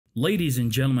Ladies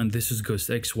and gentlemen, this is Ghost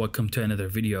X. Welcome to another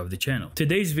video of the channel.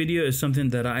 Today's video is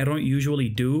something that I don't usually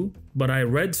do, but I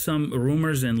read some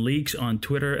rumors and leaks on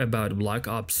Twitter about Black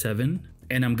Ops 7,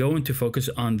 and I'm going to focus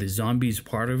on the zombies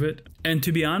part of it. And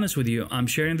to be honest with you, I'm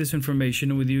sharing this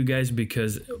information with you guys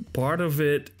because part of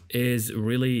it is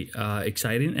really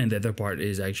exciting and the other part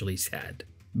is actually sad.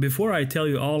 Before I tell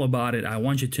you all about it, I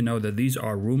want you to know that these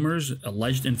are rumors,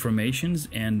 alleged informations,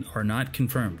 and are not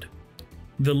confirmed.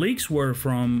 The leaks were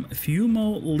from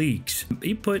Fumo Leaks.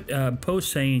 He put a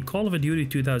post saying Call of Duty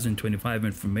 2025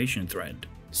 information thread.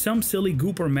 Some silly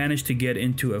gooper managed to get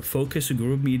into a focus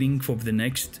group meeting for the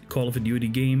next Call of Duty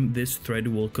game. This thread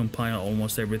will compile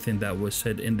almost everything that was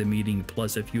said in the meeting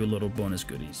plus a few little bonus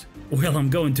goodies. Well,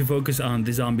 I'm going to focus on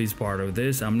the zombies part of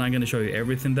this. I'm not going to show you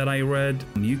everything that I read.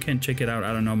 You can check it out.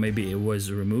 I don't know, maybe it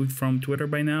was removed from Twitter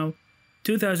by now.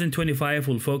 2025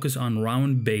 will focus on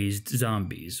round-based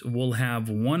zombies. We'll have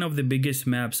one of the biggest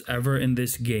maps ever in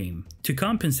this game. To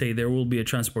compensate, there will be a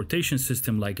transportation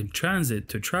system like in transit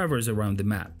to traverse around the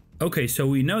map. Okay, so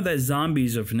we know that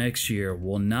zombies of next year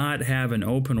will not have an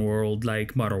open world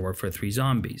like Modern Warfare 3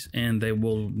 zombies, and they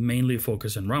will mainly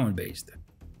focus on round-based.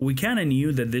 We kinda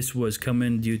knew that this was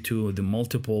coming due to the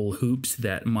multiple hoops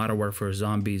that Modern Warfare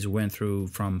zombies went through,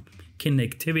 from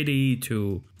connectivity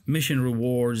to mission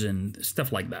rewards and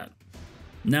stuff like that.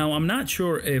 Now, I'm not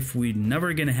sure if we're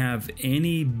never gonna have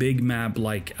any big map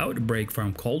like Outbreak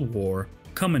from Cold War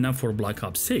coming up for Black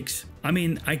Ops 6. I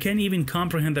mean, I can't even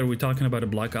comprehend that we're talking about a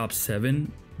Black Ops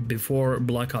 7 before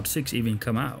Black Ops 6 even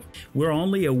come out. We're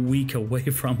only a week away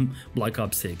from Black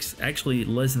Ops 6, actually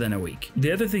less than a week.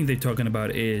 The other thing they're talking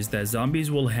about is that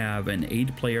zombies will have an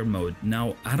 8-player mode.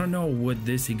 Now, I don't know what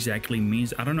this exactly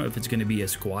means. I don't know if it's going to be a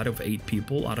squad of 8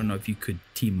 people. I don't know if you could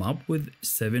team up with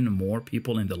 7 more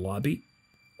people in the lobby.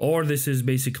 Or this is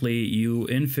basically you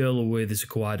infill with a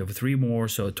squad of 3 more,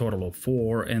 so a total of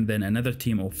 4, and then another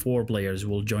team of 4 players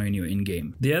will join you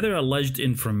in-game. The other alleged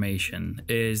information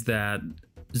is that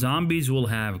zombies will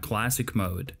have classic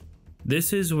mode.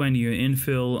 This is when you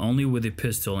infill only with a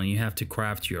pistol and you have to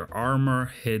craft your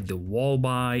armor, hit the wall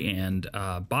buy, and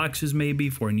boxes maybe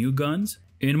for new guns.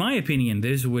 In my opinion,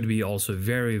 this would be also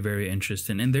very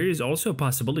interesting, and there is also a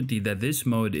possibility that this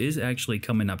mode is actually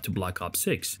coming up to Black Ops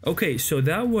 6. Okay, so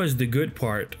that was the good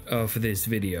part of this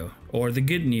video, or the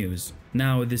good news.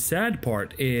 Now, the sad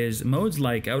part is modes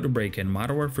like Outbreak and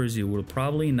Modern Warfare Z will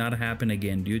probably not happen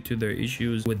again due to their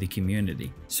issues with the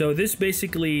community. So this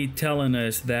basically telling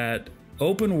us that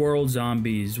open world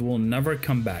zombies will never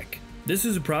come back. This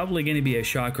is probably going to be a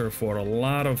shocker for a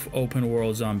lot of open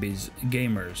world zombies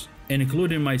gamers,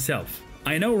 including myself.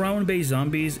 I know round-based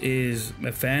zombies is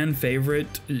a fan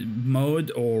favorite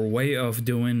mode or way of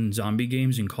doing zombie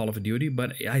games in Call of Duty,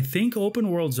 but I think open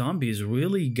world zombies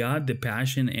really got the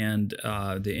passion and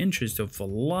the interest of a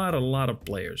lot of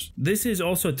players. This is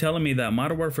also telling me that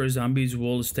Modern Warfare Zombies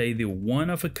will stay the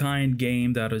one-of-a-kind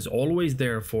game that is always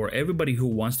there for everybody who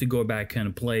wants to go back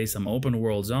and play some open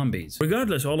world zombies.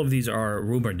 Regardless, all of these are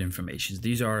rumored information.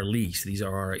 These are leaks. These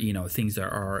are, you know, things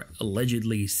that are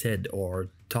allegedly said or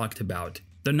talked about.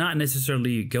 They're not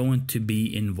necessarily going to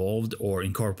be involved or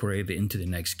incorporated into the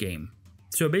next game.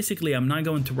 So basically, I'm not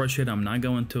going to rush it. I'm not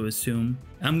going to assume.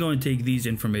 I'm going to take these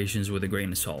informations with a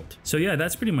grain of salt. So yeah,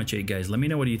 that's pretty much it, guys. Let me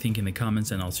know what you think in the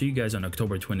comments, and I'll see you guys on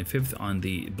October 25th on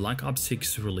the Black Ops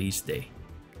 6 release day.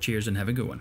 Cheers and have a good one.